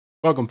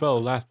Welcome, fellow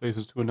last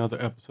places, to another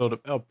episode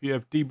of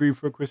LPF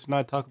Debrief, where Chris and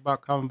I talk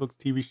about comic books,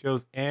 TV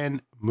shows,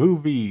 and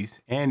movies.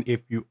 And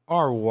if you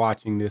are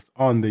watching this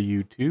on the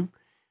YouTube,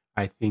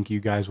 I think you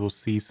guys will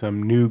see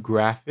some new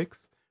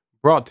graphics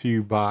brought to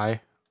you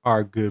by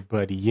our good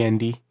buddy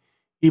Yendi,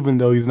 even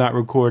though he's not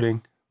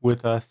recording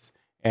with us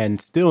and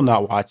still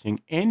not watching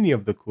any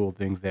of the cool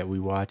things that we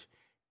watch.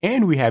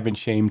 And we haven't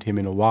shamed him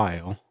in a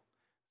while.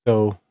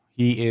 So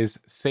he is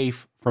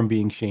safe from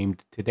being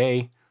shamed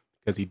today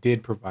because he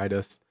did provide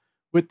us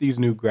with these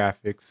new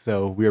graphics.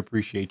 So we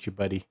appreciate you,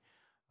 buddy.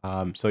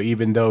 So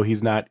even though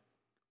he's not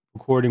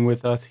recording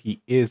with us,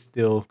 he is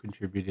still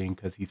contributing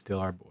because he's still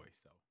our boy.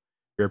 So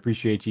we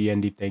appreciate you,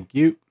 Andy. Thank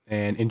you.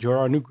 And enjoy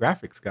our new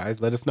graphics, guys.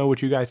 Let us know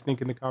what you guys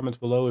think in the comments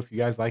below if you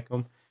guys like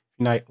them, if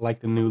you not like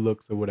the new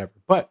looks or whatever.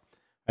 But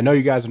I know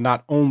you guys are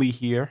not only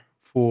here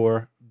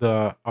for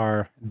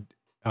our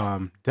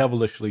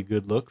devilishly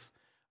good looks.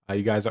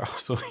 You guys are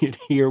also here to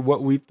hear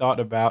what we thought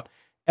about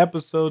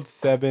episode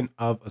 7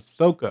 of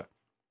Ahsoka.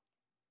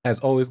 As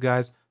always,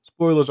 guys,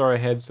 spoilers are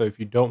ahead, so if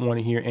you don't want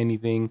to hear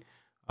anything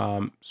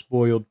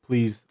spoiled,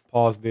 please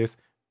pause this,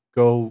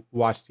 go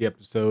watch the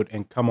episode,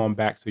 and come on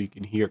back so you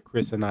can hear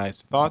Chris and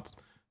I's thoughts.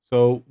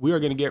 So we are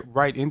going to get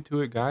right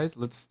into it, guys.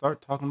 Let's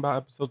start talking about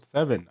episode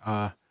 7.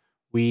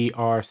 We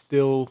are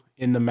still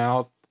in the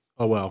mouth.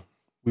 Oh, well,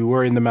 we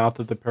were in the mouth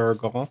of the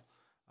Paragol.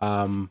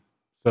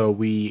 So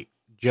we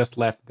just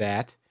left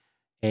that.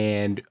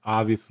 And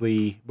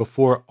obviously,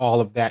 before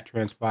all of that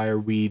transpired,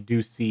 we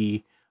do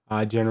see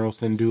General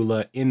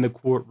Syndulla in the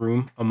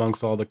courtroom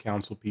amongst all the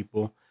council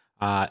people,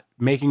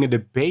 making a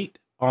debate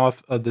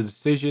off of the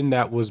decision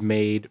that was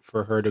made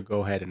for her to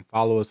go ahead and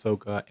follow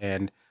Ahsoka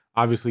and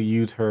obviously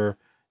use her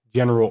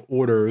general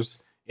orders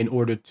in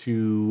order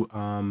to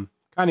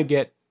kind of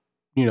get,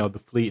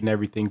 the fleet and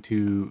everything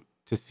to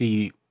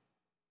see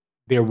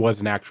there was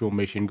an actual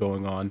mission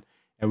going on.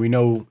 And we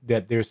know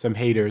that there's some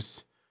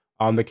haters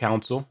on the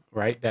council,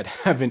 right, that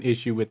have an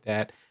issue with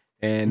that.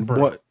 And Bruh.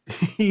 what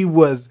he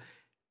was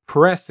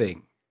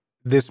pressing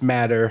this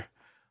matter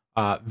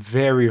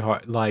very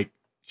hard, like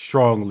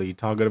strongly,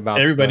 talking about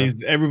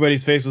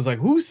Everybody's face was like,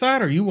 "Whose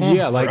side are you on,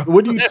 yeah, bro? like,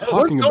 what are you What's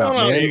talking going about,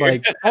 on man? here?"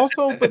 Like,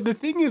 also, but the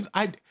thing is,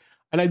 I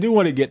do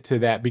want to get to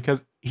that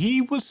because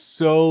he was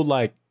so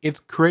like, it's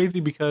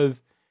crazy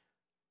because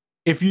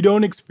if you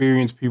don't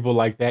experience people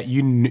like that,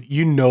 you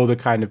know the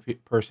kind of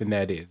person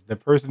that is. The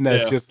person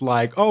that's Yeah, just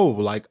like, "Oh,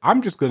 like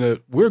I'm just gonna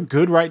we're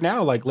good right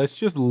now. Like let's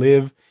just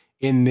live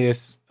in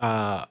this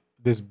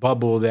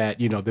bubble that,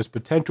 this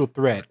potential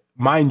threat."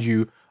 Mind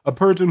you, a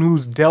person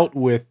who's dealt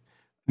with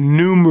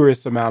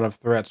numerous amount of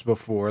threats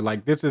before.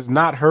 Like this is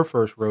not her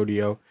first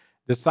rodeo.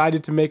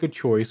 Decided to make a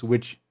choice,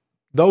 which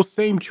those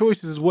same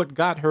choices is what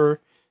got her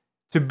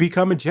to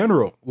become a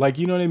general. Like,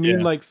 you know what I mean?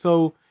 yeah, Like,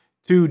 so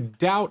to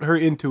doubt her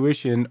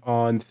intuition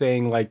on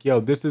saying, like, yo,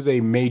 this is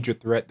a major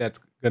threat that's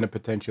going to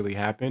potentially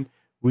happen.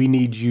 We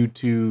need you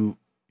to,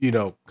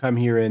 come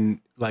here and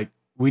like,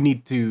 we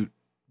need to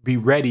be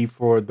ready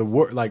for the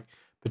worst, like,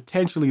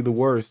 potentially the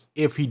worst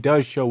if he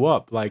does show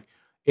up. Like,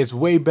 it's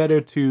way better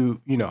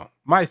to,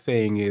 my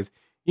saying is,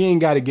 you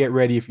ain't got to get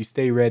ready if you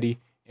stay ready.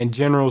 And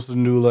General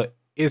Sanula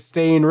is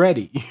staying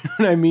ready. You know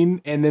what I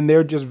mean? And then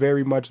they're just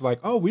very much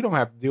like, oh, we don't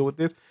have to deal with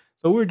this,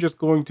 so we're just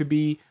going to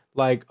be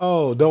like,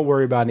 oh, don't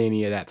worry about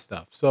any of that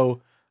stuff.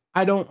 So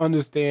I don't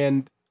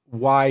understand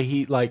why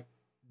he like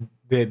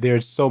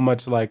there's so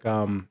much like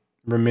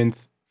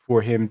remnants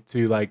for him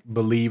to like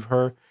believe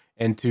her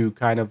and to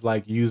kind of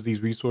like use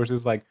these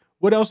resources. Like,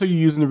 what else are you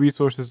using the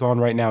resources on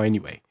right now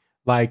anyway?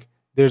 Like,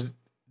 there's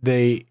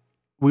they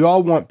we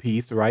all want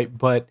peace, right?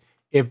 But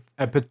if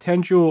a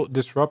potential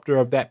disruptor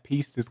of that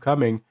peace is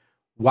coming,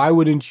 why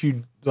wouldn't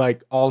you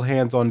like all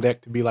hands on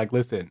deck to be like,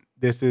 listen,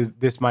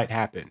 this might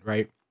happen,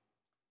 right?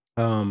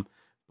 Um,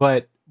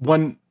 but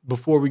one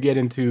before we get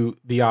into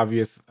the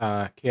obvious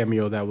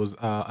cameo that was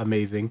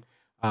amazing,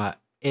 uh,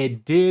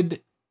 it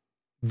did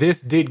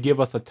this did give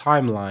us a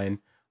timeline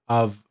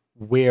of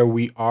where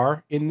we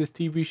are in this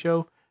TV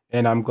show,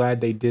 and I'm glad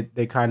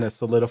they kind of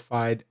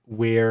solidified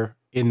where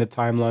in the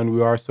timeline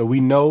we are, so we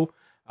know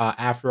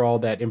after all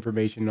that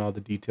information and all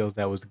the details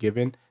that was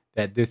given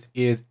that this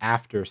is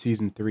after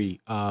season 3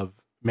 of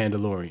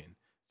Mandalorian.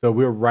 So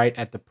we're right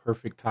at the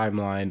perfect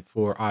timeline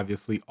for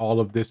obviously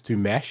all of this to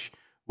mesh,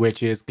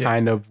 which is yeah,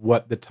 kind of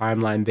what the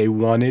timeline they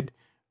wanted,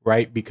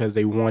 right? Because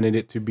they wanted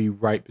it to be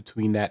right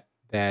between that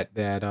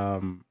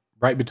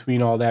right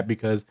between all that,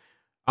 because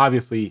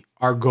obviously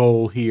our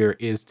goal here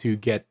is to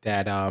get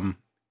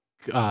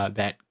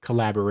that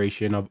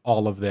collaboration of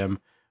all of them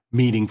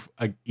meeting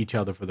each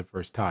other for the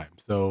first time.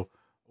 So,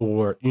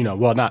 or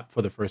well, not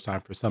for the first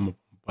time for some of them,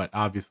 but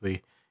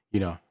obviously, you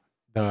know,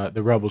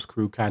 the Rebels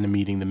crew kind of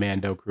meeting the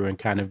Mando crew and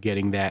kind of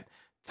getting that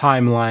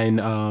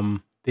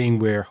timeline thing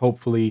where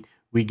hopefully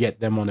we get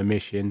them on a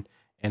mission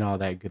and all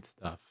that good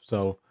stuff.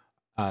 So,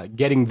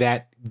 getting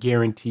that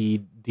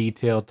guaranteed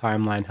detailed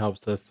timeline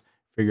helps us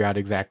figure out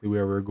exactly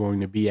where we're going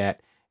to be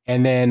at.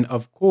 And then,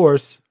 of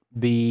course,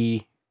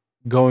 the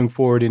going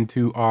forward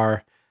into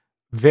our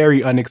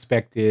very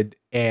unexpected,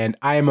 and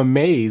I am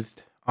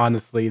amazed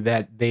honestly,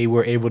 that they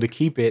were able to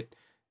keep it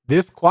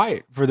this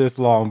quiet for this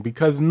long,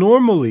 because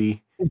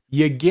normally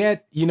you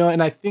get,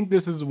 and I think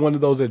this is one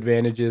of those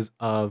advantages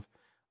of,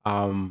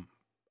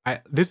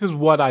 this is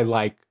what I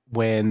like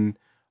when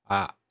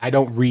I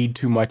don't read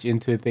too much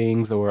into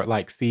things or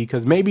like see,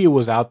 because maybe it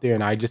was out there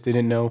and I just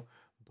didn't know,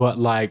 but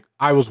like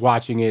I was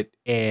watching it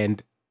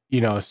and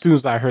as soon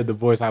as I heard the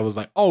voice, I was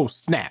like, oh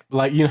snap,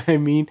 like you know what I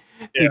mean,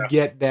 to Yeah.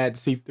 get that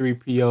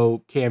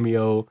C3PO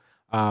cameo.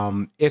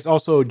 It's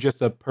also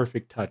just a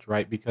perfect touch,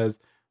 right? Because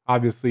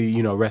obviously,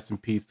 rest in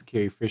peace to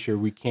Carrie Fisher.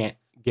 We can't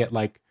get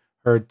like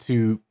her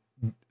to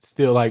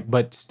still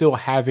but still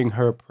having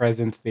her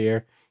presence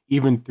there,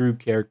 even through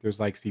characters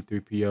like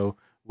C3PO,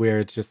 where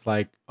it's just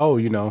like, oh,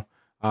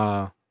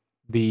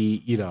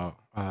 the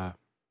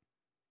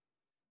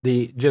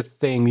the just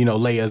saying,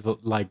 Leia's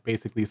like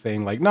basically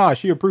saying like, nah,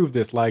 she approved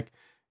this, like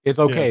it's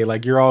Yeah. okay,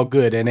 like you're all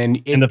good, and then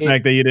And it the it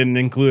fact that you didn't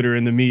include her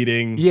in the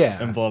meeting and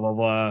yeah, blah blah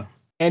blah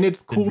and it's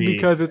should cool be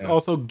because it's yeah.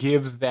 also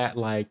gives that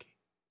like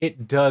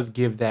it does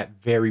give that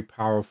very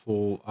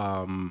powerful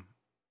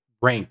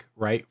rank,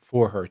 right,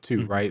 for her too,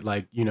 Mhm. right?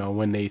 Like,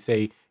 when they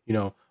say,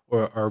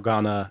 or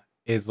Organa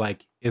is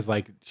like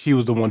she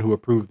was the one who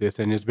approved this,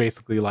 and it's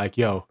basically like,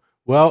 yo,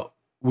 well,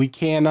 we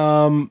can't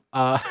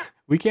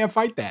we can't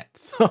fight that.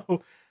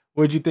 So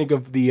what'd you think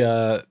of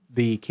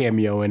the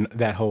cameo in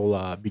that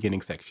whole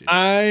beginning section?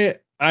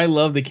 I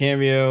love the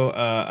cameo.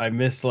 I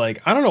miss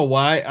like I don't know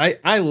why.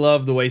 I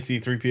love the way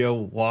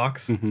C3PO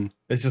walks. Hmm.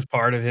 It's just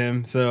part of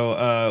him.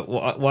 So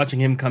watching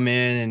him come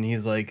in and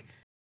he's like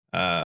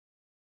uh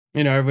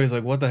everybody's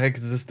like what the heck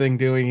is this thing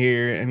doing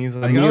here? And he's A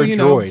like, "Oh, mere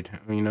droid,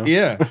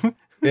 yeah.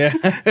 Yeah.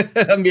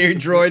 A mere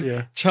droid.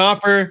 Yeah,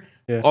 Chopper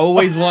yeah.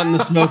 always wanting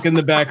the smoke in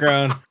the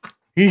background."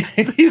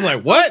 He's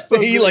like, "What?" So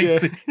He good, like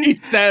yeah. he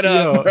sat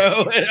up, Yo,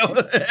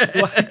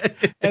 bro.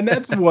 like, and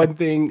that's one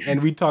thing,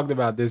 and we talked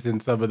about this in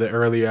some of the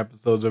earlier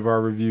episodes of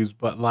our reviews,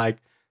 but like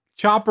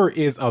Chopper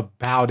is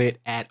about it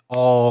at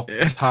all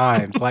Yeah.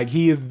 times. Like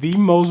he is the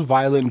most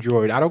violent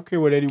droid. I don't care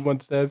what anyone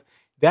says.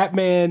 That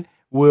man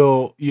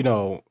will,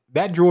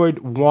 that droid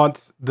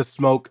wants the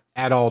smoke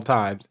at all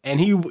times. And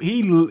he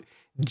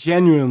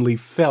genuinely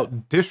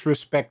felt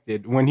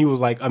disrespected when he was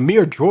like a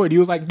mere droid. He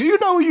was like, "Do you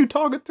know who you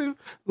talking to?"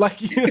 Like,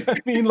 you know what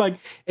I mean? Like,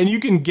 and you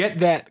can get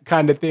that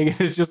kind of thing.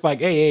 And it's just like,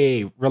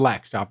 hey,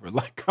 relax, Chopper.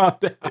 Like, calm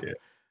down. Yeah.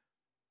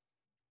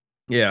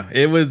 Yeah,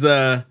 it was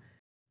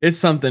it's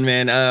something,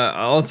 man.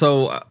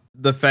 Also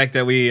the fact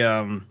that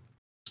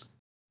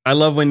I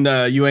love when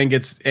Yuan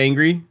gets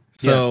angry. Yes.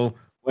 So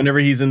whenever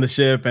he's in the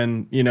ship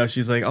and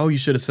she's like, "Oh, you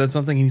should have said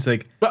something." And he's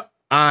like, But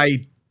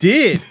 "I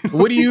did.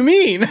 What do you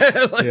mean?"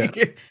 yeah.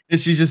 Like and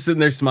she's just sitting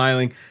there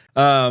smiling.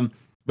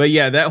 But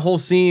yeah, that whole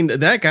scene,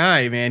 that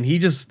guy, man, he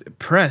just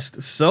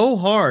pressed so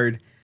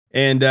hard.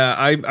 And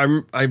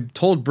I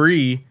told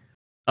Bree,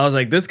 I was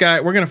like, "This guy,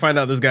 we're going to find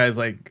out this guy's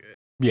like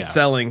Yeah.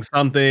 selling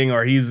something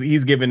or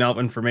he's giving out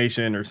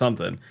information or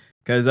something."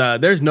 Cuz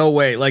there's no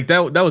way. Like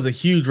that was a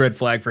huge red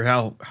flag for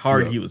how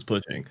hard Yeah. he was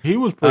pushing. He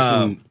was Um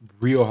pushing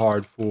real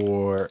hard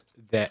for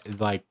that,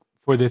 like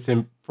for this,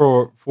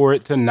 for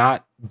it to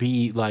not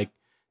be like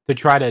to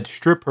try to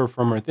strip her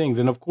from her things.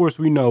 And of course,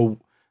 we know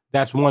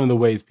that's one of the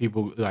ways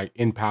people like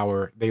in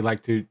power, they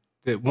like to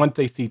once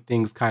they see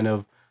things kind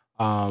of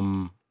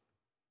um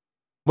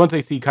once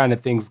they see kind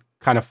of things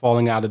kind of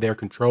falling out of their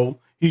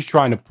control, he's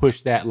trying to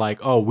push that like,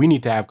 oh, we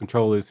need to have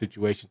control of the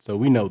situation. So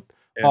we know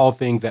yeah. all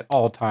things at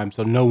all times,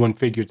 so no one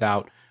figures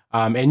out.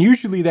 And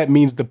usually that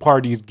means the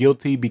party's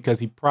guilty because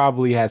he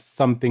probably has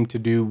something to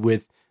do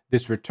with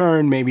this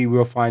return. Maybe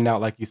we'll find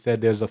out, like you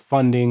said, there's a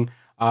funding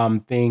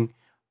thing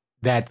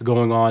that's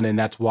going on, and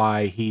that's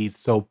why he's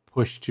so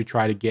pushed to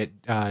try to get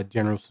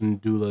General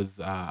Syndulla's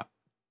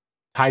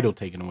title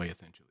taken away,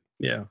 essentially.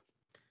 Yeah.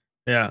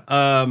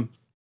 Yeah.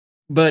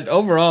 But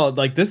overall,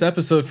 like this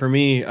episode for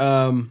me,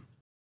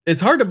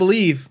 it's hard to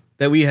believe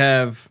that we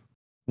have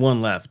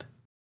one left.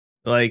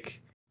 Like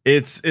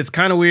it's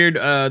kind of weird.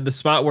 The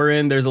spot we're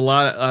in, there's a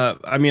lot.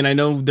 I mean, I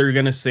know they're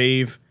gonna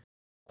save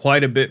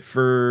quite a bit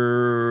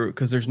for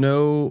because there's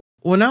no.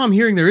 Well, now I'm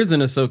hearing there is an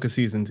Ahsoka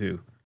season 2.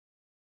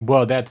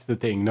 Well, that's the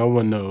thing. No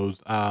one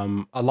knows.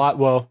 A lot.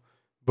 Well,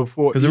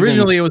 before Because even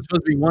originally it was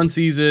supposed to be one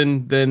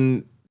season,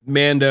 then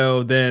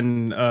Mando,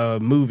 then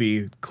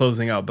movie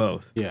closing out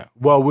both. yeah.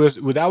 Well,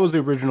 that was the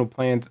original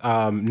plans.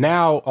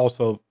 Now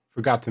also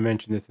forgot to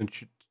mention this,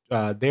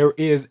 and there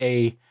is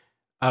a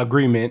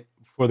agreement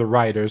for the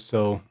writers.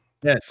 So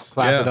Yes.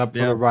 clap it Yeah. up for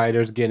Yeah. the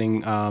writers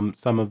getting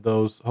some of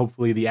those.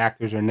 Hopefully, the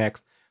actors are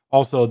next.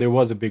 Also, there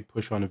was a big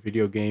push on a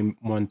video game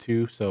one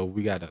too. So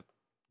we gotta.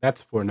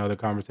 That's for another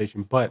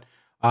conversation. But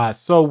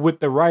so with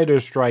the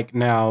writers' strike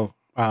now,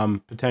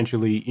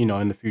 potentially,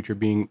 in the future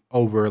being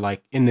over,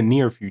 like in the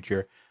near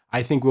future,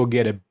 I think we'll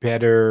get a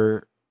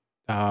better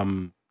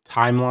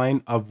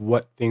timeline of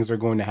what things are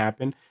going to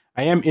happen.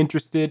 I am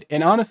interested,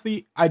 and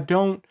honestly, I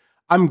don't.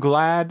 I'm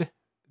glad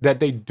that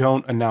they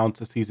don't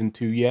announce a season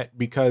 2 yet,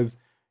 because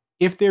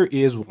if there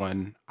is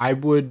one, I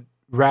would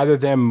rather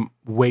them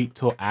wait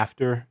till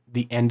after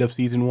the end of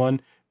season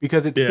 1,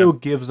 because it Yeah. still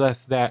gives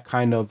us that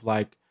kind of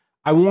like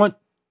I want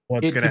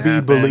what's it to gonna be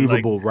happen. Like,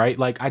 believable, right?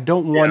 Like I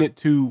don't yeah, want it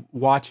to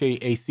watch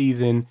a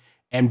season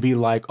and be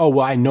like, oh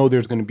well, I know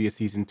there's going to be a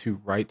season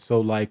 2, right? So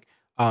like,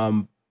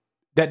 um,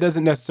 that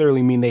doesn't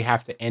necessarily mean they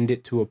have to end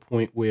it to a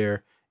point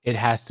where it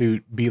has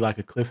to be like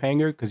a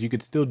cliffhanger, because you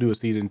could still do a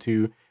season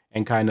 2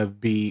 and kind of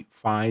be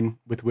fine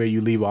with where you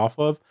leave off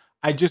of.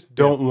 I just yeah,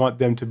 don't want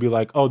them to be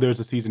like, oh, there's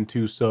a season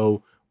 2,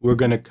 so we're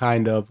gonna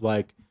kind of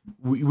like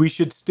we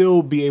should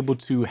still be able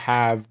to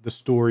have the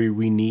story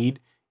we need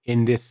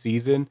in this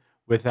season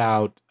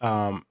without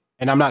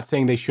and I'm not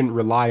saying they shouldn't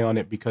rely on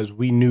it, because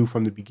we knew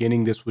from the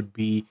beginning this would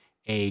be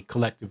a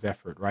collective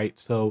effort, right?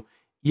 So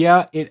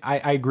yeah,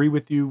 I agree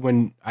with you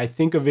when I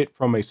think of it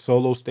from a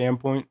solo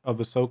standpoint of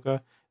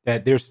Ahsoka,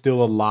 that there's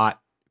still a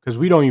lot, because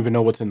we don't even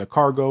know what's in the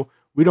cargo.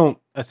 We don't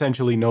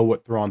essentially know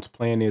what Thrawn's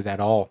plan is at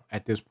all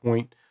at this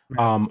point.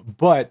 right.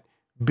 But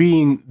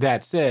being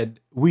that said,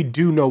 we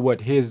do know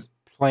what his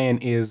plan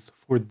is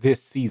for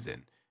this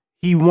season.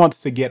 He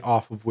wants to get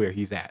off of where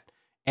he's at.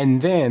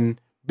 And then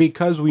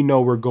because we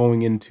know we're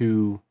going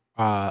into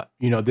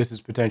this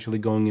is potentially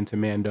going into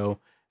Mando,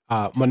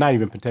 well, not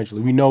even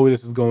potentially. We know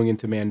this is going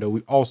into Mando.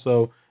 We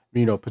also,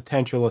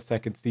 potential a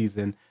second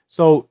season.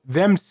 So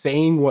them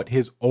saying what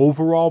his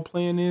overall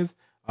plan is,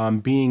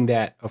 being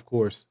that, of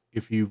course,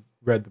 if you've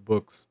read the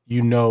books,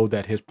 you know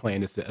that his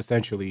plan is to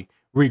essentially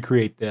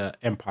recreate the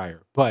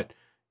Empire. But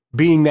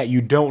being that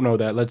you don't know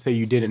that, let's say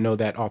you didn't know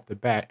that off the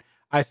bat,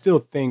 I still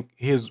think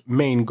his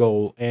main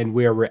goal and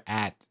where we're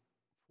at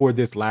for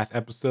this last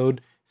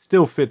episode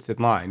still fits in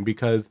line,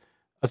 because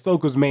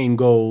Ahsoka's main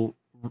goal,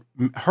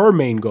 her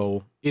main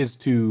goal is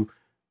to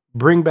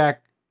bring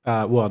back,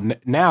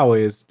 now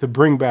is to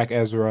bring back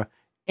Ezra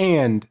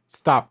and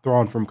stop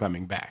Thrawn from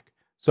coming back.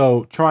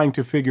 So trying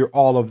to figure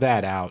all of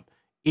that out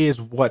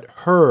is what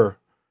her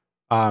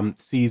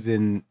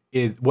season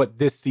is, what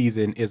this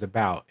season is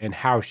about, and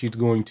how she's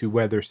going to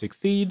whether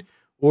succeed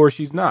or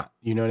she's not.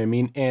 You know what I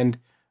mean? And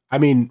I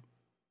mean,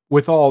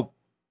 with all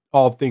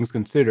things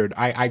considered,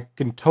 I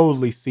can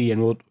totally see,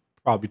 and we'll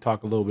probably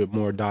talk a little bit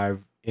more,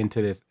 dive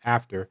into this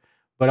after.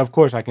 But of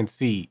course, I can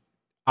see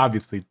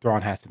obviously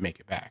Thrawn has to make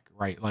it back,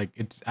 right? Like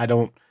it's I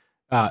don't.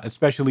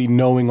 Especially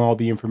knowing all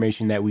the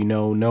information that we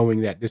know, knowing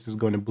that this is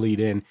going to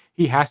bleed in,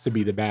 he has to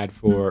be the bad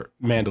for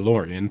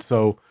Mandalorian.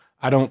 So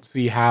I don't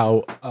see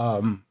how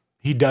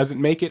he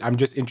doesn't make it. I'm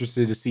just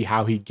interested to see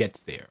how he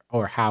gets there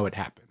or how it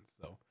happens.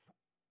 So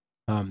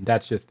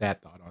that's just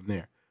that thought on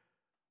there.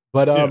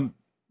 But Yeah.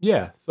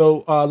 yeah.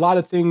 So a lot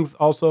of things.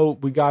 Also,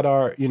 we got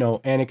our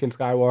Anakin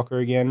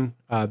Skywalker again,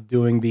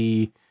 doing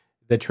the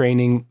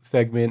training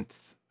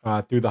segments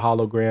through the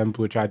holograms,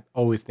 which I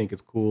always think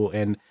is cool,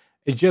 and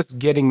it's just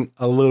getting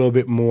a little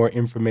bit more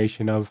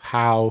information of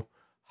how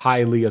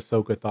highly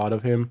Ahsoka thought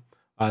of him,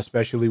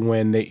 especially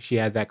when she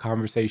has that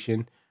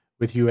conversation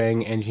with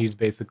Huang, and he's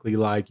basically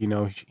like,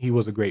 he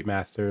was a great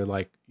master,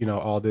 like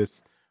all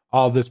this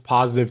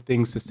positive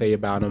things to say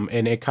about him.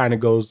 And it kind of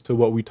goes to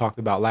what we talked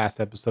about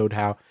last episode,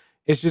 how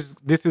it's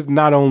just this is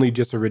not only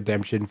just a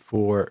redemption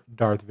for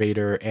Darth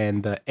Vader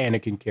and the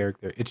Anakin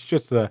character, it's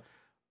just a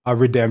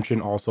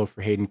redemption also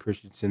for Hayden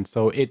Christensen.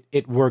 So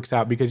it works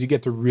out because you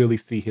get to really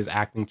see his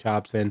acting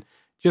chops, and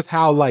just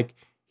how like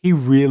he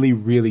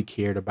really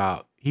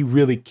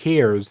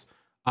cares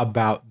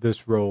about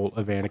this role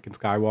of Anakin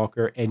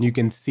Skywalker. And you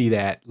can see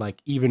that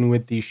like even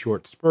with these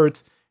short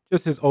spurts,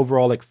 just his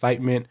overall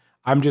excitement.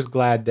 I'm just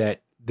glad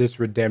that this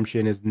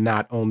redemption is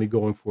not only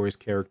going for his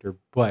character,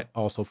 but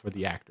also for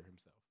the actor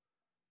himself.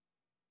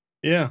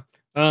 Yeah.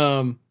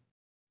 Um,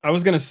 I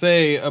was gonna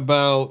say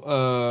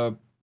about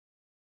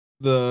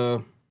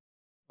the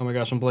oh my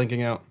gosh, I'm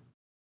blanking out.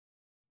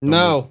 On which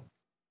No,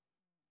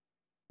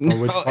 on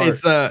which no,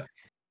 part?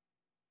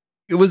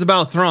 it was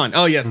about Thrawn.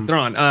 Oh yes, Mm,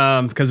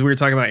 Thrawn. Because we were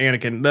talking about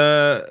Anakin.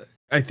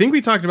 I think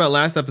we talked about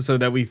last episode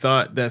that we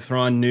thought that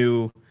Thrawn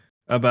knew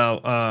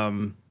about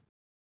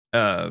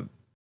uh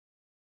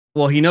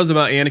well, he knows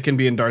about Anakin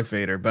being Darth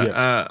Vader, but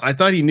yeah. I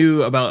thought he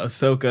knew about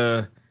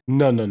Ahsoka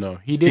No, no, no.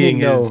 He didn't being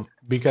his. know,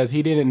 because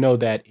he didn't know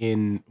that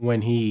when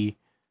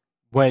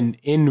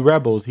in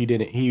Rebels he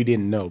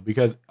didn't know,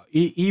 because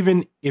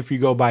even if you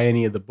go by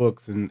any of the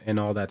books and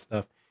all that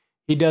stuff,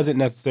 he doesn't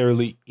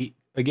necessarily.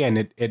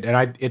 Again,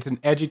 it's an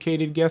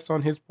educated guess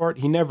on his part.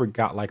 He never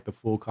got like the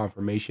full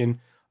confirmation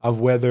of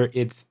whether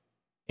it's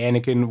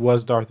Anakin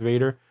was Darth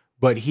Vader,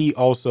 but he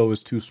also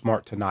is too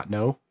smart to not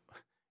know.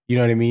 You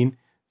know what I mean?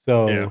 Yeah.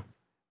 So,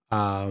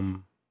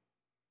 um,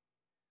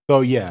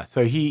 so yeah,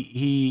 so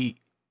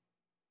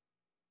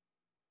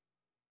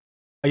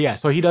yeah,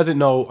 so he doesn't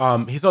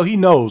know. He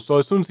knows. So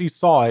as soon as he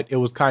saw it, it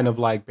was kind of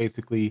like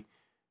basically,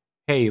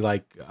 hey,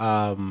 like,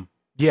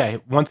 yeah.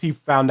 Once he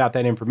found out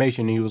that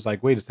information, he was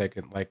like, wait a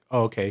second, like,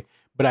 oh, okay.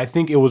 But I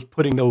think it was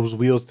putting those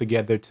wheels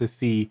together to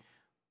see,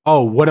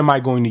 oh, what am I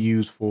going to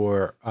use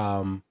for,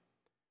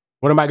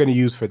 what am I going to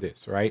use for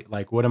this, right?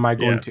 Like, what am I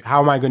going Yeah. to,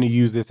 how am I going to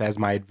use this as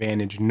my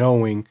advantage,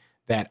 knowing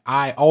that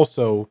I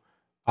also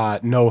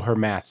know her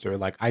master,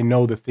 like I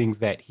know the things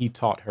that he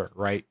taught her,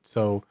 right?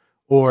 So,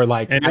 or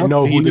like And I also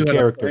know he who the knew how to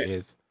character play.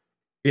 is.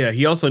 Yeah,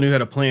 he also knew how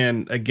to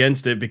plan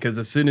against it because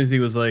as soon as he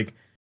was like,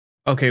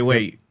 okay, Yep.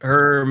 wait,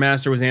 her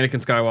master was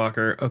Anakin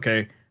Skywalker.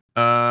 Okay.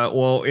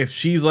 Well, if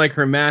she's like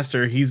her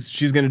master,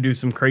 she's gonna do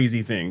some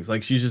crazy things.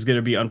 Like she's just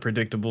gonna be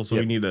unpredictable. So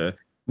Yep.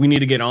 we need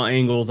to get all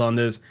angles on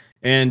this.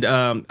 And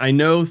I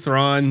know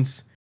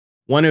Thrawn's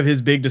one of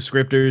his big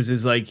descriptors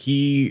is like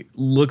he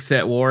looks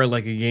at war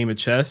like a game of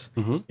chess.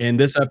 Mm-hmm. And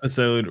this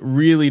episode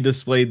really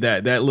displayed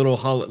that little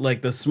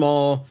like the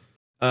small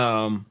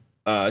um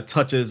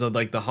touches of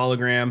like the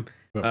hologram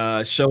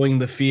Yep. showing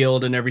the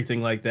field and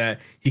everything like that.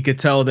 He could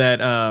tell that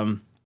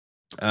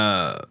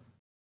uh,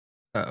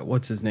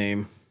 what's his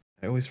name?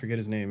 I always forget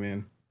his name,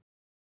 man.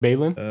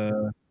 Balin.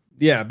 Uh,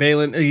 yeah,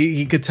 Balin.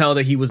 He could tell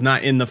that he was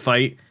not in the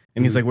fight,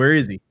 and he's Mm-hmm. like, "Where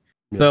is he?"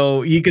 Yep.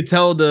 So he could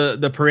tell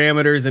the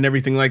parameters and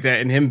everything like that,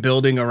 and him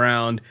building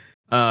around,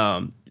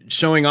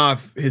 showing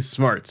off his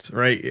smarts,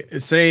 right?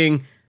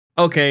 Saying,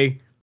 "Okay,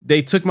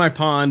 they took my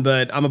pawn,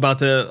 but I'm about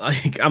to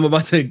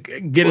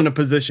get in Well, a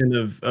position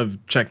of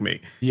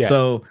checkmate." yeah.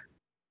 So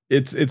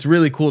it's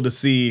really cool to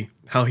see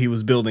how he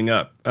was building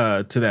up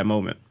to that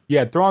moment.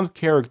 Yeah, Thrawn's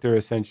character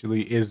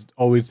essentially is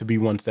always to be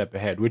one step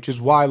ahead, which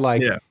is why,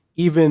 like, Yeah.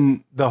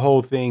 even the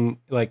whole thing,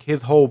 like,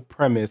 his whole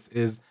premise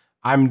is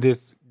I'm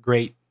this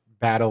great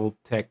battle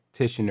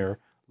tacticianer.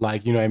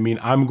 Like, you know what I mean?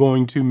 I'm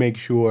going to make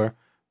sure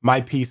my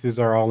pieces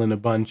are all in a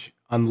bunch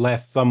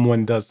unless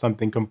someone does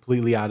something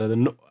completely out of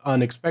the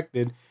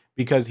unexpected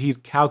because he's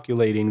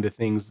calculating the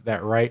things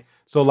that, right?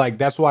 So, like,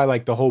 that's why,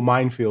 like, the whole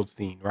minefield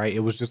scene, right?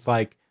 It was just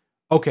like,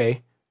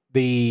 okay,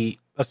 the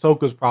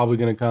Ahsoka's probably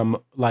going to come,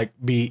 like,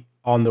 be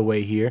on the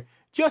way here.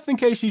 Just in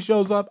case she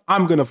shows up,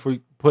 I'm gonna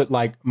put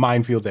like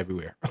minefields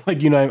everywhere.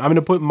 Like, you know, I'm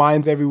gonna put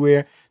mines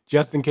everywhere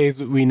just in case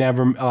we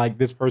never like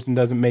this person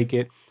doesn't make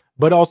it.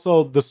 But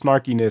also the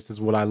snarkiness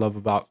is what I love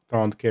about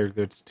Thrawn's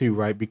character too,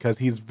 right? Because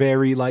he's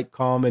very like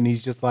calm and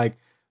he's just like,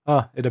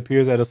 it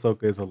appears that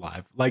Ahsoka is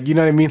alive. Like, you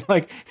know what I mean?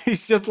 Like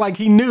he's just like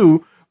he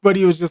knew, but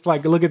he was just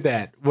like, look at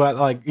that. Well,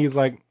 like he's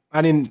like,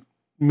 I didn't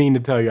mean to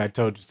tell you I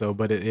told you so,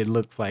 but it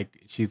looks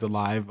like she's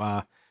alive.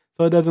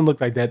 So it doesn't look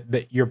like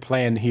that your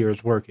plan here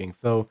is working.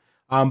 So,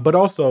 but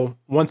also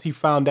once he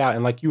found out,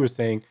 and like you were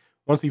saying,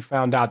 once he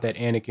found out that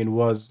Anakin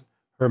was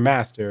her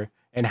master,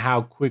 and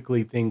how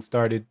quickly things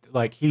started,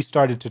 like he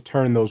started to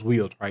turn those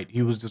wheels. Right,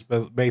 he was just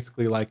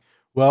basically like,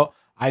 well,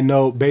 I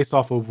know based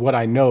off of what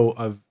I know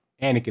of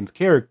Anakin's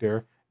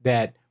character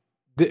that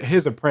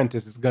his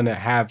apprentice is going to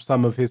have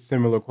some of his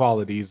similar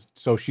qualities,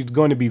 so she's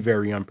going to be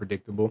very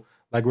unpredictable.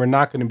 Like we're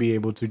not going to be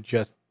able to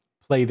just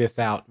play this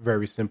out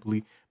very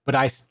simply, but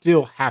I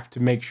still have to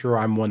make sure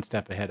I'm one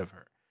step ahead of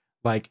her.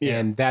 Like, Yeah.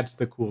 and that's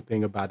the cool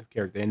thing about his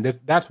character, and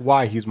that's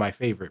why he's my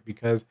favorite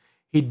because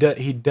he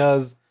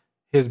does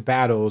his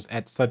battles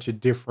at such a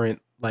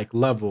different like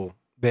level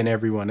than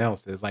everyone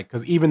else is. Like,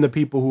 because even the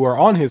people who are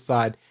on his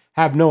side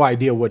have no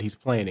idea what he's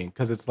planning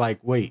because it's like,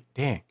 wait,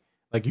 dang,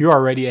 like you're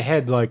already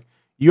ahead. Like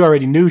you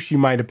already knew she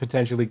might have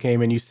potentially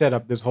came, and you set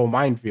up this whole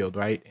minefield,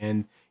 right?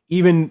 And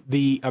even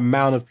the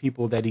amount of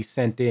people that he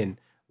sent in,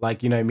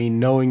 like you know, what I mean,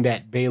 knowing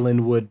that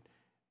Balin would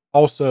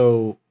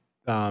also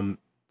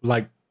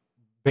like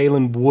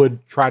Balin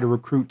would try to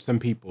recruit some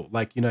people,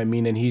 like you know what I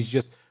mean, and he's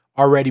just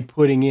already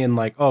putting in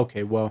like,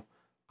 okay, well,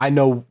 I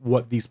know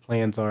what these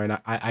plans are, and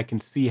I can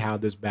see how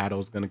this battle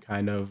is going to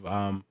kind of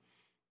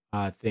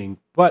thing.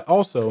 But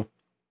also,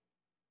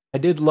 I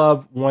did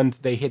love once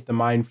they hit the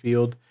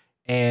minefield,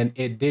 and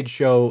it did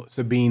show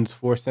Sabine's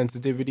force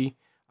sensitivity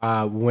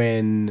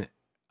when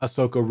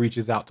Ahsoka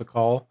reaches out to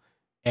call,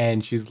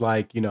 and she's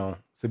like, you know,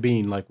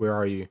 Sabine, like, where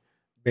are you?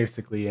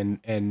 Basically,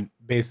 and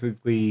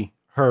basically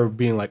her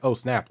being like, oh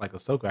snap, like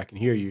Ahsoka, I can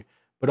hear you,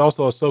 but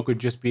also Ahsoka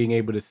just being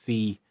able to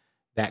see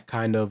that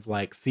kind of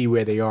like see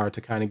where they are to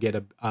kind of get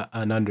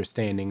an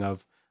understanding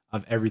of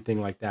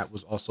everything like that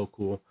was also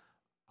cool.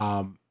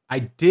 I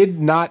did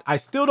not. I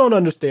still don't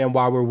understand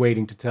why we're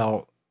waiting to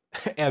tell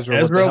Ezra what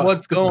the Ezra, hell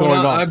what's is going going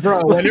on? on.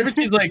 Bro, whenever Like,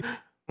 she's like,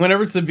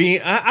 whenever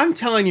Sabine, I'm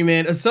telling you,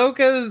 man,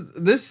 Ahsoka's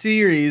this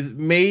series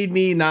made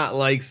me not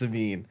like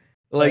Sabine.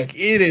 like Like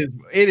it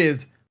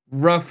is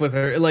rough with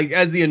her, like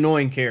as the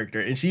annoying character,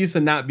 and she used to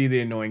not be the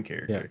annoying yeah,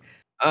 character.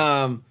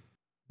 Um,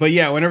 but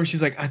yeah, whenever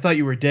she's like, I thought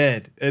you were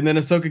dead, and then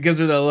Ahsoka gives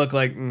her that look,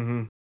 like,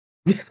 mm-hmm.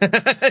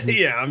 mhm,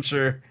 Yeah, I'm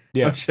sure,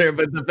 yeah, I'm sure.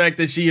 But the fact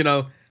that she,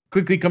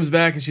 quickly comes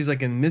back and she's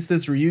like, and miss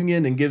this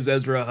reunion and gives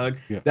Ezra a hug,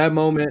 yeah. that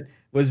moment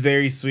was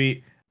very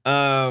sweet.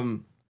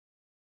 Um,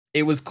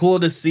 it was cool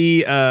to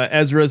see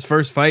Ezra's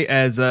first fight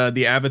as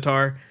the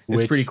Avatar.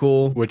 It's pretty which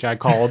cool. which I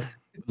called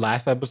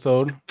last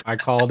episode. I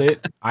called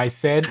it. I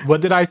said,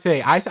 what did I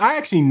say? I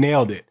actually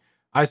nailed it.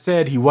 I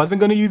said he wasn't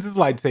going to use his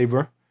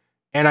lightsaber,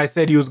 and I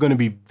said he was going to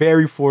be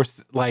very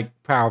force like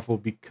powerful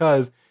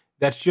because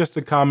that's just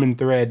a common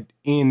thread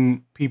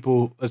in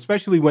people,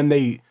 especially when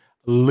they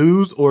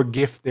lose or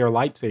gift their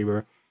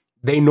lightsaber.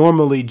 They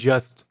normally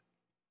just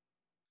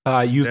use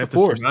They the have to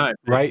force, survive.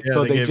 right?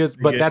 So they just,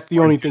 They but get that's the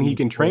fine only thing tuned he with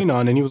the can force. train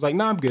on. And he was like,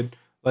 "Nah, I'm good."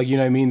 Like, you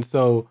know what I mean?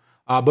 So,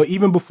 but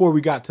even before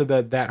we got to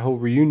that whole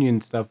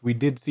reunion stuff, we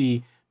did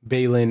see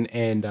Balin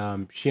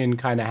and Shin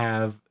kind of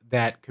have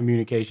that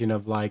communication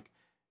of like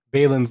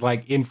Balin's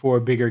like in for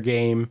a bigger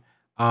game,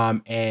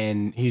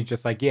 and he's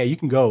just like, yeah, you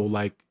can go.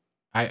 Like,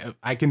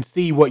 I can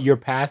see what your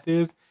path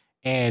is,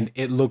 and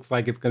it looks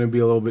like it's going to be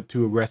a little bit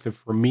too aggressive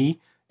for me,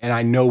 and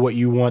I know what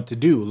you want to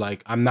do.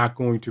 Like, I'm not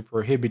going to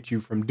prohibit you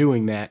from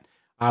doing that.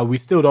 We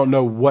still don't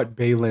know what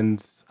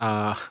Balin's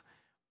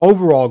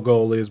overall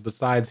goal is,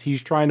 besides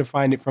he's trying to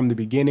find it from the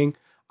beginning.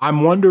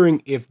 I'm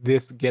wondering if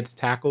this gets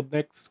tackled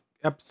next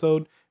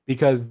episode,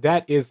 because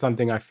that is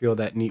something I feel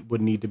that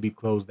would need to be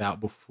closed out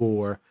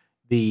before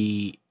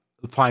the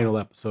final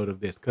episode of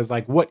this. Because,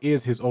 like, what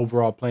is his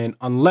overall plan,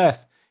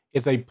 unless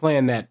it's a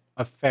plan that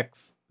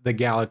affects the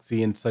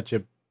galaxy in such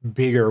a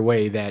bigger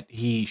way that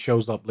he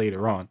shows up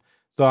later on.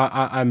 So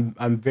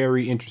I'm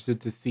very interested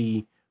to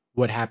see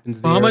what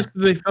happens Well, how much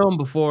there. did they film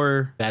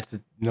before That's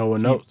no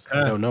one he knows. We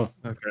don't passed? know.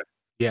 Okay.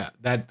 Yeah,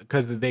 that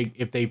because they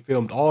if they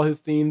filmed all his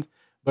scenes,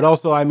 but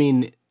also I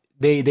mean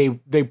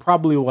they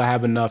probably will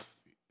have enough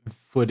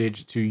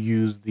footage to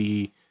use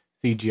the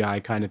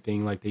CGI kind of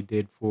thing like they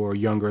did for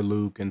younger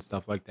Luke and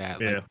stuff like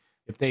that. Like Yeah.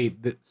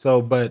 if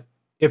so, but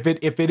if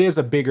it is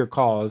a bigger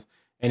cause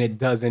and it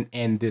doesn't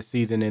end this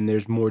season and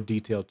there's more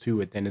detail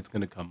to it, then it's going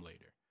to come later.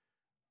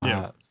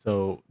 Yeah.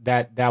 So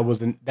that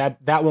wasn't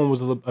that one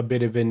was a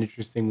bit of an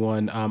interesting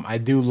one. I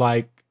do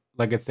like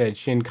I said,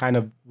 Shin kind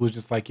of was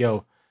just like,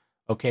 yo,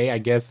 okay, I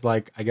guess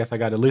I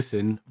got to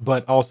listen.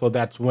 But also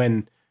that's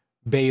when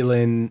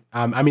Balin,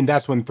 I mean,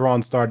 that's when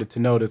Thrawn started to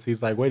notice.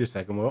 He's like, wait a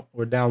second, well,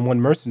 we're down one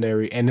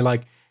mercenary, and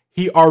like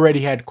he already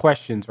had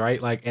questions,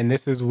 right? Like, and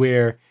this is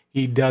where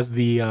he does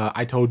the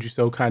 "I told you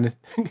so" kind of.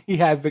 He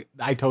has the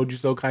 "I told you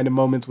so" kind of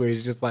moments where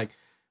he's just like,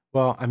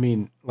 well, I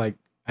mean, like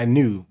I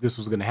knew this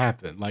was gonna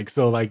happen. Like,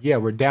 so, like, yeah,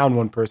 we're down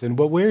one person,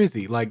 but where is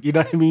he? Like, you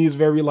know what I mean? He's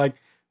very like,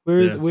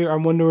 Yeah. where?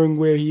 I'm wondering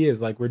where he is.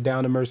 Like, we're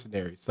down a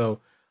mercenary, so.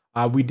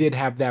 We did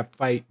have that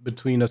fight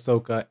between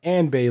Ahsoka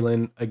and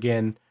Balin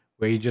again,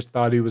 where he just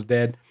thought he was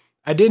dead.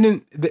 I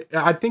didn't.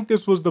 I think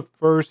this was the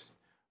first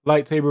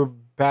lightsaber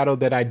battle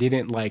that I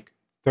didn't like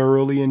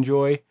thoroughly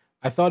enjoy.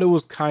 I thought it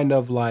was kind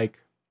of like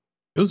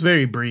It was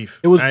very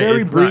brief. it was I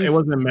very it's not it brief.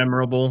 wasn't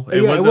memorable.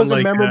 It Yeah, it wasn't wasn't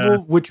like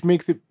memorable, which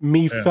makes it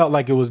me yeah. felt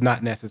like it was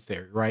not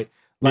necessary, right?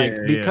 Like Yeah,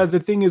 yeah. because the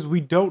thing is, we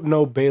don't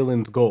know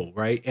Balin's goal,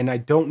 right? And I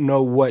don't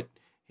know what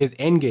his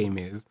end game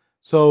is.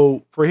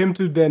 So for him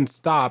to then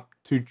stop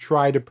to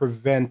try to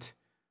prevent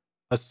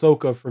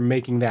Ahsoka from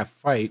making that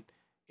fight,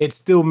 it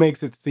still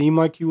makes it seem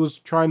like he was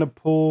trying to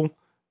pull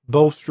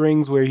both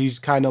strings where he's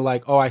kind of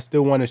like, oh, I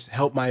still want to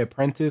help my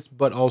apprentice,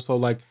 but also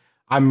like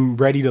I'm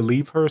ready to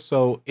leave her.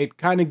 So it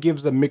kind of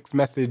gives a mixed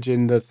message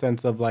in the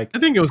sense of like, I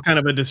think it was kind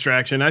of a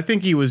distraction. I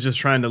think he was just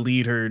trying to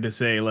lead her to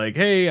say like,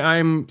 "Hey,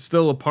 I'm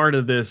still a part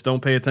of this.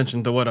 Don't pay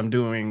attention to what I'm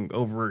doing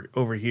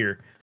over here."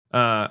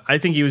 I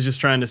think he was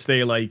just trying to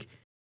stay like,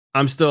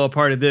 "I'm still a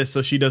part of this,"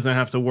 so she doesn't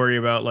have to worry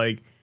about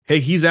like, "Hey,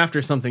 he's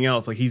after something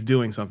else. Like he's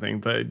doing something."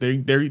 But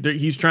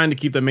he's trying to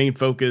keep the main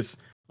focus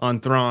on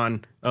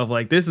Thrawn of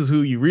like, "This is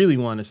who you really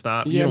want to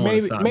stop. You yeah, don't want to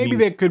maybe stop maybe me."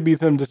 there could be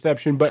some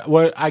deception, but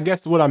what I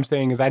guess what I'm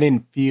saying is I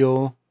didn't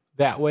feel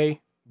that way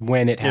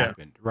when it Yeah.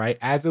 happened, right?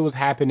 As it was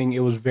happening, it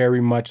was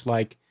very much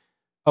like,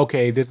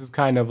 okay, this is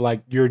kind of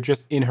like you're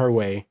just in her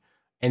way.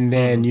 And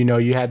then, Hmm.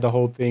 you had the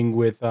whole thing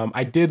with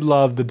I did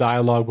love the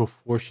dialogue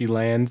before she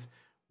lands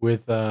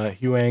with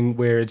Huang,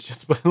 where it's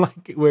just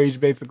like where he's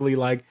basically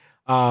like,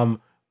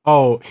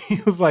 oh,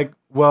 he was like,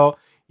 well,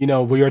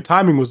 well, your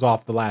timing was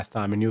off the last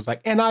time, and he was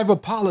like, and I've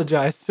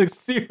apologized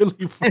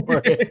sincerely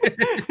for it.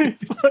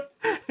 It's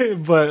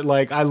but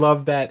like I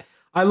love that.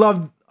 I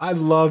love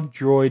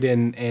droid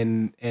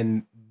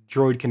and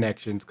droid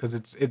connections because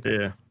it's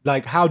Yeah.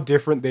 like how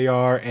different they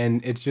are,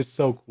 and it's just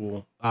so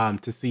cool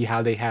to see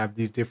how they have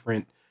these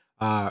different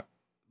uh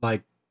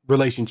like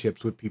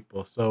relationships with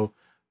people. So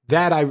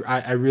that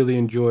I really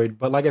enjoyed.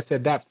 But like I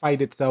said, that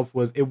fight itself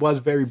was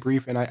very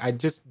brief, and I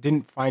just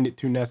didn't find it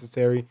too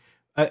necessary.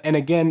 And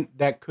again,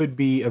 that could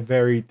be a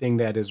very thing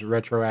that is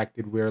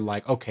retroacted, where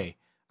like, okay,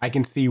 I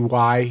can see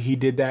why he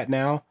did that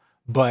now,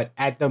 but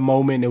at the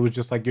moment it was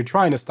just like you're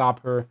trying to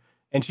stop her,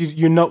 and she's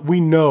we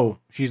know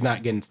she's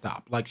not getting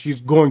stopped. Like she's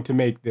going to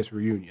make this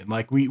reunion.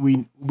 Like we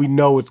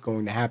know it's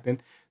going to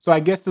happen. So I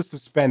guess the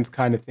suspense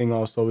kind of thing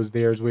also is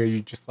theirs, where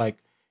you just like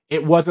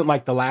it wasn't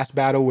like the last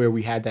battle where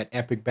we had that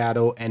epic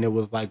battle and it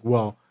was like,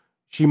 well,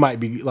 she might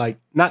be like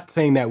not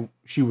saying that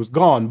she was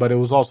gone, but it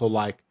was also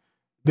like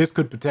this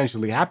could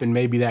potentially happen.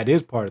 Maybe that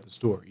is part of the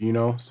story.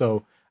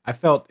 So I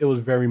felt it was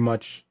very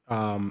much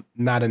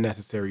not a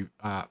necessary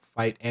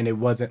fight, and it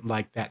wasn't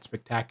like that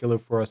spectacular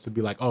for us to be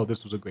like, oh,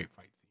 this was a great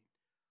fight scene.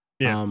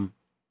 Yeah.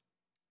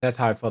 That's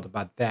how I felt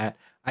about that.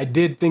 I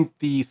did think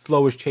the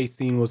slowest chase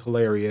scene was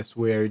hilarious,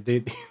 where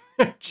they're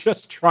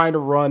just trying to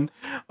run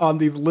on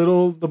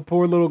the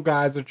poor little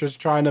guys are just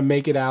trying to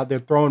make it out. They're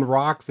throwing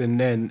rocks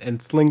and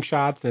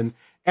slingshots and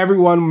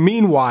everyone.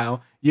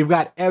 Meanwhile, you've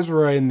got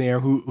Ezra in there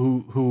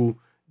who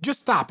just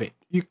stop it.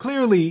 You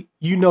clearly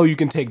you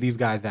can take these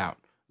guys out.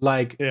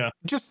 Like Yeah.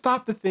 just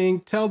stop the thing.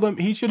 Tell them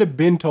he should have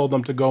been told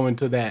them to go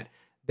into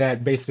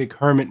that basic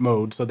hermit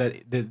mode so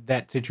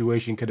that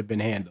situation could have been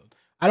handled.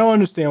 I don't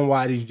understand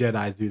why these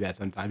Jedis do that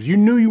sometimes. You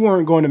knew you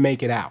weren't going to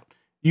make it out.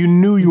 You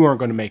knew you weren't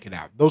going to make it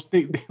out. Those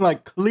things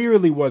like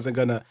clearly wasn't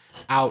gonna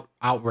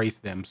outrace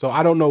them. So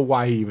I don't know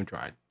why he even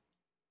tried.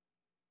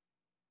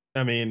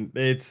 I mean,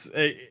 it's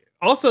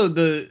also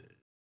the.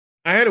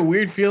 I had a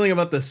weird feeling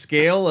about the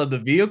scale of the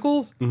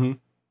vehicles. Mm-hmm.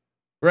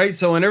 Right.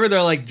 So whenever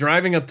they're like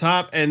driving up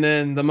top, and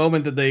then the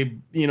moment that they,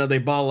 they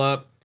ball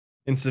up,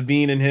 and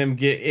Sabine and him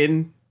get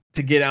in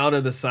to get out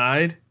of the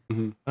side,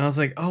 Mm-hmm. I was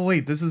like, oh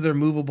wait, this is their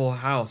movable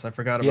house. I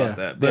forgot about Yeah,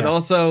 that. But yeah.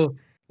 also,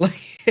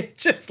 like, it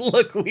just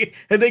look weird.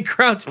 And they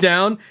crouch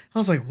down. I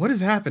was like, what is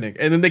happening?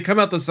 And then they come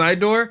out the side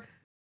door.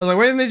 I was like,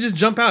 why didn't they just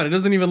jump out? It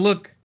doesn't even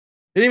look.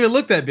 It didn't even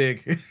look that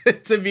big,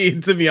 to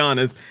be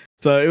honest.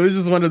 So it was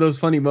just one of those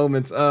funny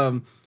moments.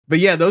 But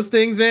yeah, those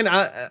things, man.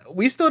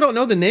 We still don't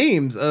know the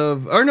names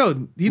of. Or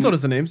no, he told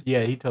us the names.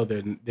 Yeah, he told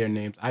their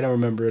names. I don't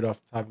remember it off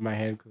the top of my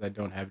head because I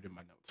don't have it in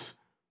my notes.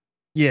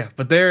 Yeah,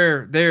 but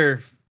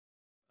they're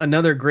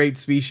another great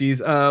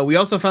species. We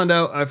also found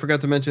out. I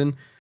forgot to mention.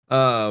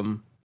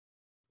 Um,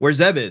 where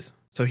Zeb is.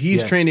 So he's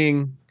Yes.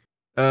 training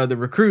the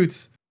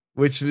recruits,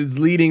 which is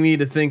leading me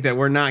to think that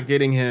we're not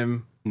getting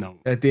him No.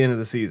 at the end of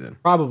the season.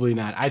 Probably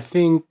not. I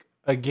think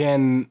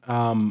again,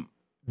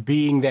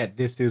 being that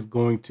this is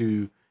going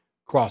to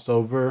cross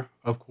over,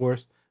 of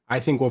course. I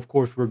think, of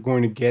course, we're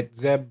going to get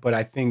Zeb, but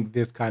I think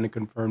this kind of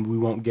confirmed we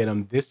won't get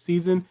him this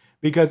season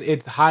because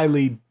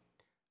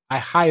I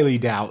highly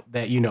doubt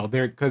that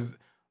they're because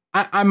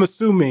I'm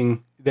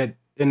assuming that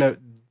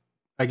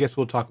I guess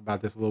we'll talk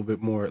about this a little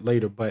bit more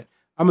later, but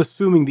I'm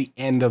assuming the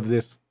end of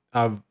this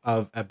of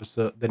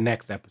episode, the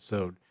next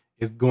episode,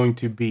 is going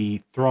to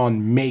be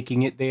Thrawn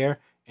making it there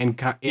and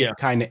Yeah. it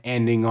kind of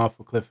ending off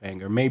a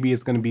cliffhanger. Maybe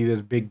it's going to be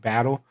this big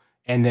battle,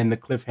 and then the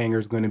cliffhanger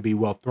is going to be,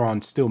 well,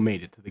 Thrawn still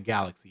made it to the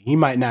galaxy. He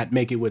might not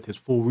make it with his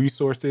full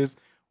resources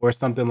or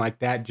something like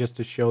that, just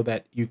to show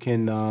that you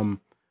can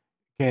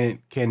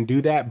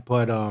do that.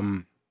 But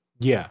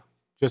yeah,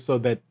 just so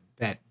that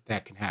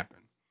can happen.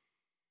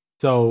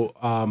 So,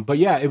 but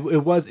yeah,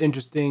 it was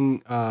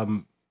interesting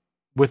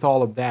with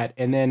all of that.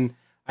 And then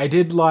I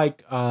did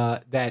like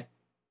that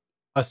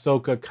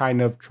Ahsoka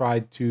kind of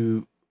tried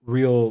to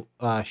reel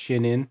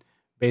Shin in.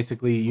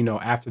 Basically,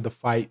 after the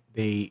fight,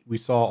 we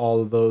saw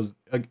all of those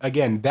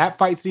again. That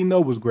fight scene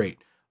though was great,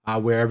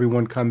 where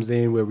everyone comes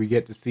in, where we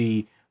get to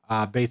see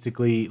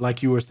basically,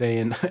 like you were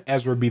saying,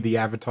 Ezra be the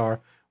Avatar,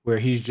 where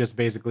he's just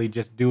basically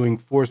just doing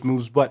force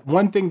moves. But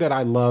one thing that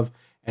I love,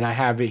 and I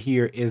have it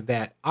here, is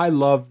that I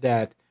love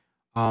that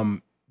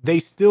they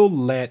still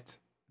let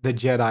the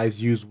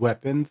Jedi's use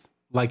weapons,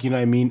 like you know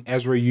what I mean.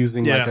 Ezra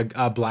using like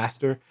Yeah. a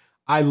blaster.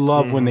 I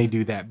love when Hmm. they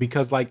do that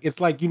because like it's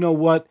like, you know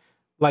what?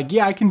 Like,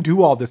 yeah, I can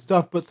do all this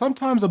stuff, but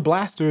sometimes a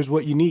blaster is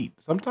what you need.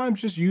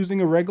 Sometimes just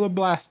using a regular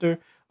blaster.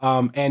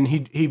 And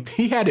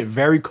he had it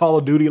very Call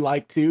of Duty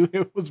like too.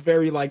 It was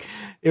very like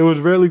it was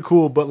really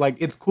cool, but like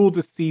it's cool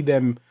to see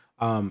them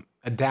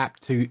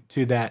adapt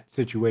to that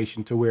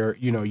situation to where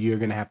you're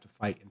gonna have to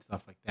fight and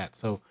stuff like that.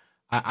 So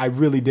I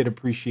really did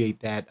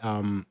appreciate that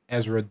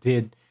Ezra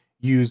did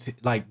use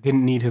like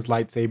didn't need his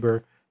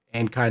lightsaber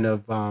and kind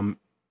of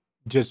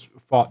just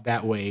fought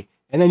that way.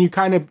 And then you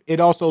kind of it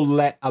also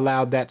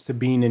allowed that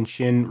Sabine and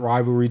Shin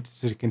rivalry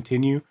to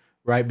continue,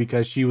 right?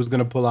 Because she was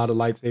gonna pull out a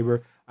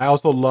lightsaber. I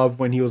also love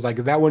when he was like,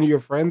 "Is that one of your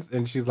friends?"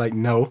 And she's like,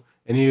 "No."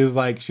 And he was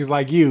like, "She's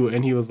like you."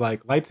 And he was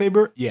like,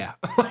 "Lightsaber? Yeah."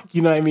 Like,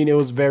 you know what I mean? It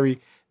was very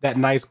that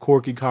nice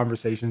quirky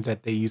conversations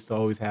that they used to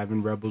always have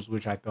in Rebels,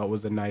 which I thought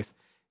was a nice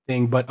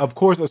thing. But of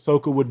course,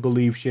 Ahsoka would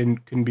believe Shin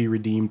can be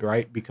redeemed,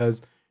 right?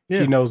 Because she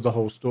Yeah. knows the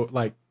whole story.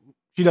 Like,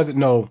 she doesn't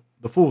know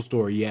the full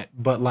story yet,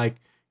 but like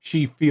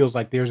she feels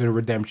like there's a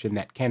redemption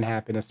that can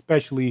happen,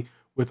 especially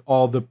with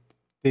all the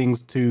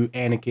things to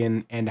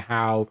Anakin and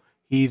how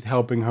he's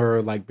helping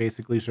her like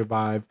basically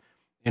survive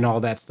and all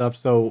that stuff.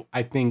 So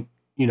I think,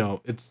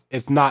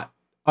 it's not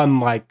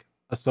unlike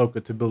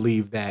Ahsoka to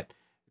believe that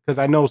because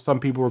I know some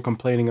people were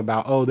complaining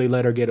about, oh, they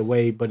let her get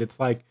away, but it's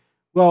like,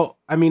 well,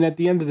 I mean, at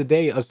the end of the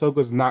day,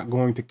 Ahsoka's not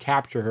going to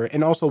capture her,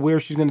 and also where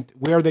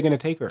are they gonna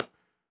take her?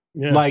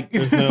 Yeah. Like,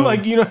 There's no.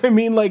 like you know what I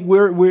mean? Like,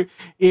 where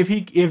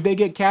if they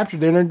get captured,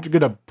 they're not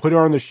gonna put her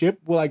on the ship.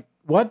 Well, like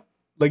what?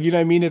 Like, you know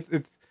what I mean? It's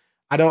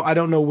I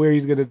don't know where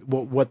he's gonna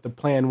what the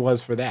plan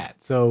was for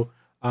that. So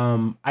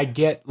I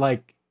get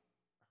like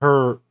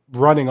her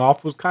running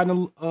off was kind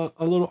of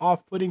a little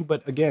off putting,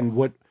 but again,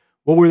 what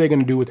were they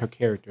gonna do with her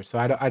character? So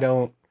I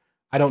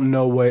don't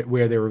know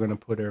where they were gonna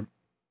put her.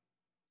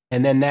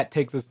 And then that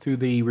takes us to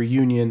the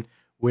reunion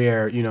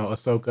where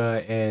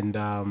Ahsoka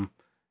and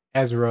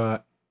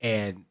Ezra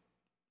and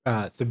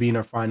Sabine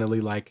are finally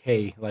like,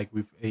 hey, like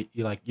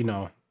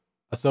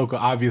Ahsoka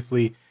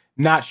obviously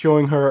not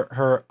showing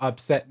her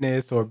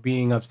upsetness or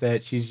being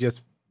upset. She's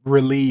just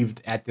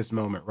relieved at this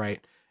moment,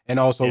 right? And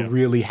also Yeah.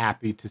 really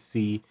happy to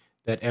see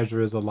that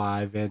Ezra is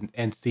alive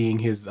and seeing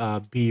his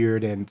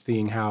beard and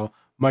seeing how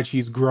much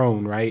he's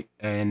grown, right?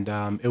 And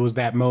it was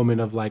that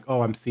moment of like,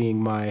 oh, I'm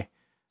seeing my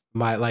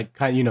like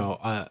kind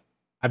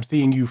I'm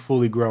seeing you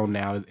fully grown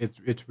now.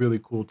 It's really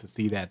cool to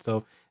see that.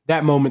 So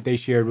that moment they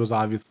shared was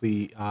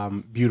obviously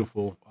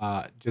beautiful.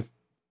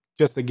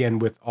 Just again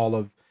with all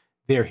of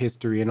their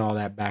history and all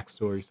that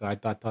backstory. So I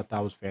thought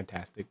that was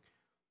fantastic.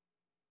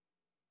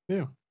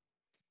 Yeah.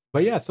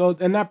 But yeah, so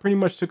and that pretty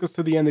much took us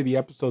to the end of the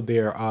episode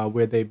there,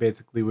 where they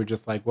basically were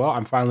just like, "Well,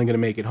 I'm finally gonna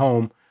make it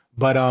home."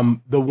 But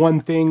the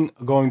one thing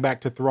going back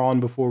to Thrawn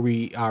before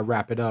we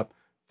wrap it up,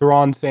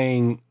 Thrawn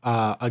saying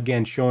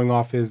again, showing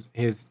off his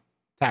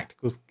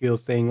tactical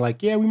skills, saying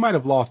like, "Yeah, we might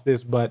have lost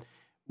this, but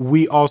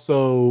we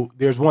also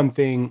there's one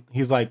thing."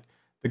 He's like,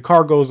 "The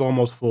cargo's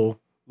almost full,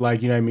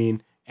 like you know what I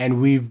mean, and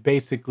we've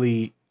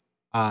basically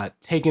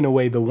taken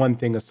away the one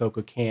thing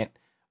Ahsoka can't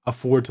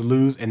afford to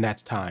lose, and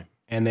that's time."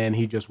 And then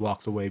he just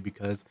walks away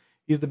because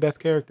he's the best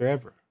character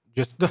ever.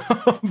 Just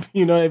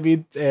you know what I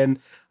mean? And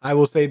I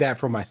will say that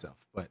for myself.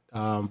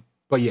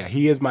 But yeah,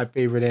 he is my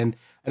favorite, and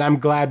I'm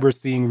glad we're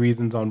seeing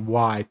reasons on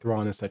why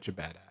Thrawn is such a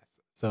badass.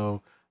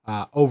 So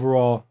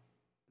overall,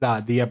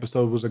 the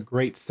episode was a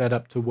great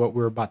setup to what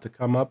we're about to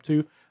come up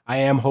to. I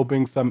am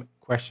hoping some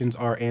questions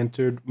are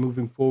answered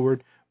moving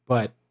forward.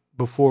 But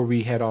before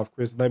we head off,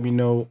 Chris, let me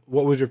know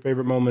what was your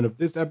favorite moment of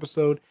this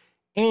episode,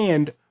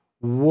 and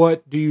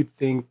what do you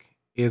think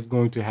is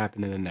going to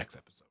happen in the next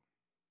episode?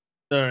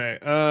 All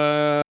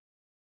right.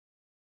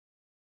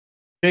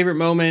 Favorite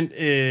moment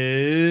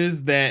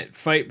is that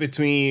fight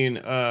between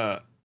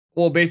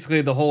well,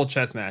 basically the whole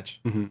chess match.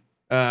 Mm-hmm.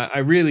 I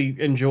really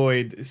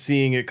enjoyed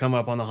seeing it come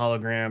up on the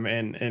hologram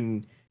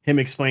and him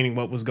explaining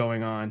what was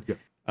going on.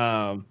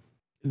 Yeah.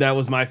 That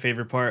was my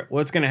favorite part.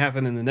 What's going to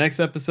happen in the next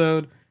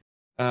episode?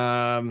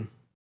 Um,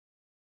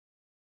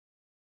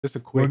 Just a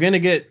we're quick. going to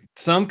get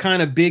some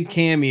kind of big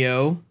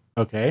cameo,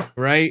 Okay.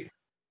 right?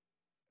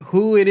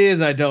 Who it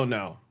is, I don't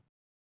know.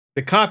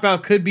 The cop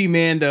out could be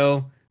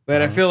Mando,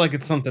 but I Uh-huh. feel like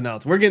it's something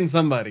else. We're getting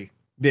somebody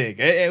big.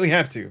 We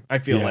have to. I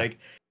feel Yeah. like.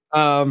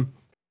 Um,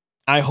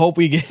 I hope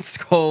we get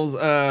Skulls.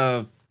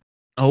 I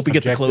hope we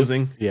get the Objective.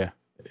 closing. Yeah.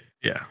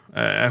 Yeah,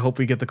 I hope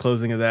we get the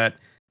closing of that.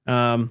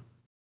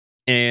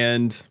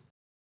 And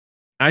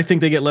I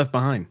think they get left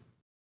behind.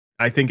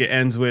 I think it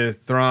ends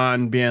with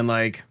Thrawn being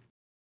like,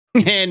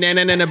 "Na na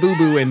na na boo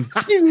boo," and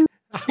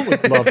I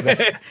would love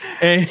that.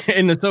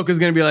 and Ahsoka's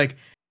gonna be like,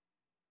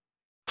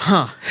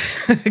 "Huh,"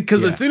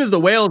 because Yeah. as soon as the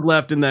whales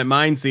left in that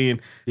mine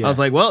scene, I was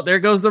Yeah. like, "Well, there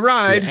goes the Yeah.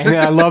 ride." And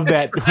I love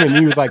that when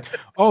he was like,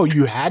 "Oh,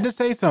 you had to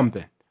say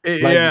something."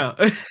 Like, Yeah.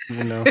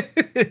 you know,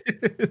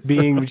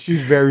 So,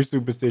 she's very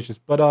superstitious.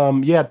 But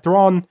yeah,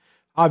 Thrawn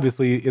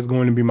obviously is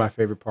going to be my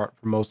favorite part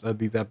for most of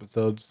these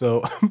episodes.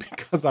 So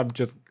because I'm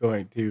just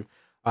going to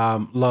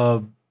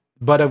love,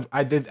 but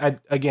I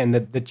again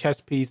the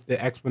chess piece,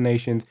 the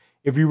explanations.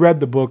 If you read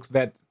the books,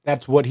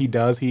 that's what he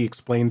does. He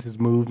explains his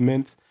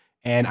movements,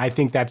 and I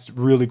think that's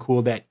really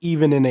cool that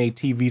even in a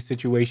TV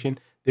situation,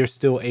 they're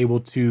still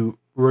able to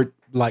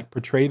like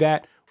portray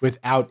that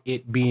without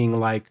it being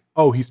like,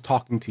 oh, he's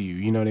talking to you.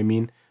 You know what I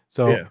mean?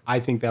 So yeah. I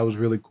think that was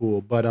really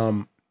cool. But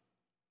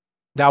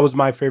that was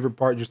my favorite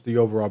part, just the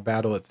overall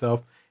battle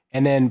itself.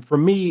 And then for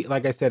me,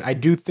 like I said, I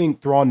do think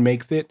Thrawn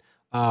makes it.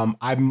 I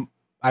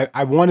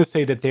want to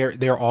say that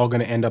they're all going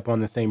to end up on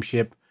the same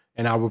ship,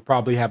 and I will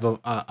probably have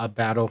a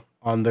battle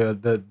on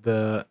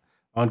the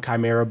on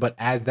Chimera. But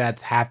as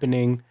that's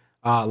happening,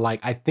 like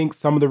I think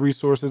some of the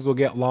resources will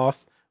get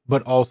lost,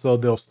 but also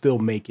they'll still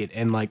make it,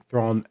 and like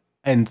Thrawn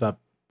ends up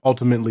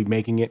ultimately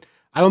making it.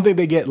 I don't think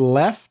they get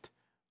left,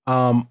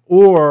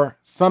 or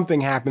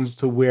something happens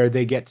to where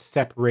they get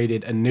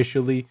separated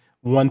initially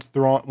once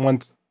Thrawn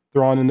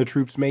and the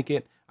troops make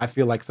it. I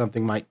feel like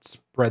something might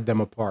spread them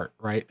apart,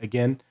 right?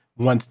 Again,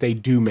 once they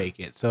do make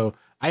it. So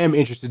I am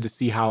interested to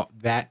see how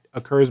that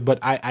occurs, but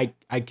I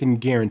can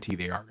guarantee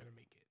they are going to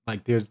make it.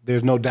 Like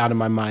there's no doubt in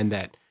my mind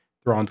that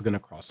Thrawn's going to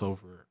cross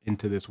over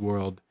into this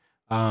world.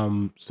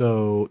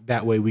 So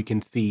that way we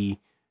can see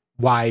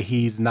why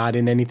he's not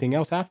in anything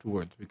else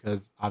afterwards,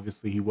 because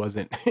obviously he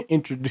wasn't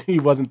he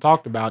wasn't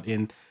talked about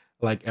in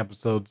like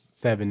episode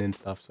 7 and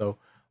stuff. So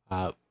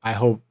I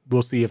hope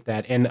we'll see if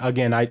that, and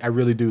again I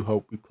really do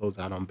hope we close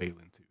out on Balin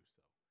too.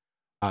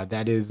 So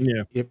that is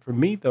Yeah. it for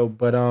me though.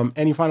 But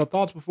any final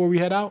thoughts before we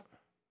head out?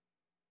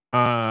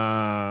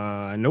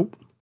 Nope.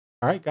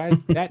 All right, guys,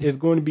 that is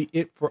going to be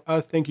it for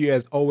us. Thank you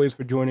as always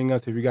for joining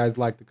us. If you guys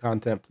like the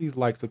content, please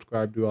like,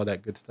 subscribe, do all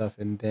that good stuff,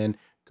 and then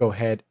go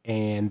ahead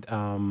and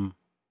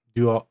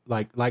do all,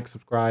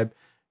 subscribe,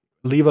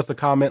 leave us a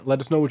comment. Let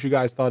us know what you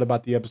guys thought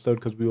about the episode,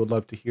 because we would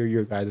love to hear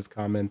your guys'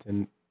 comments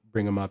and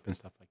bring them up and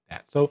stuff like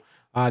that. So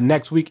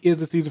next week is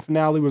the season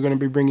finale. We're going to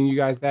be bringing you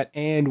guys that,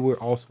 and we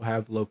also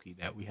have Loki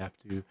that we have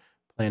to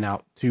plan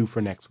out too for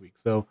next week.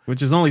 So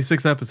Which is only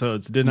 6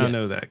 episodes. Did not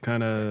know yes, that.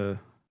 Kind of.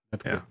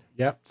 that's Yeah. good.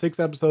 Yep, 6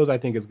 episodes I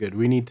think is good.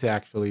 We need to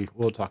actually,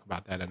 we'll talk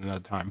about that at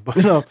another time.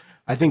 But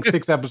I think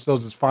 6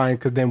 episodes is fine,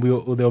 because then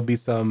there'll be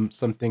some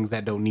things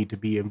that don't need to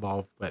be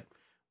involved. But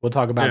we'll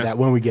talk about Yeah. that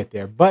when we get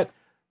there. But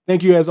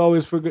thank you as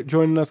always for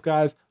joining us,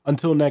 guys.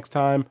 Until next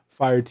time,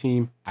 Fire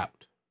Team out.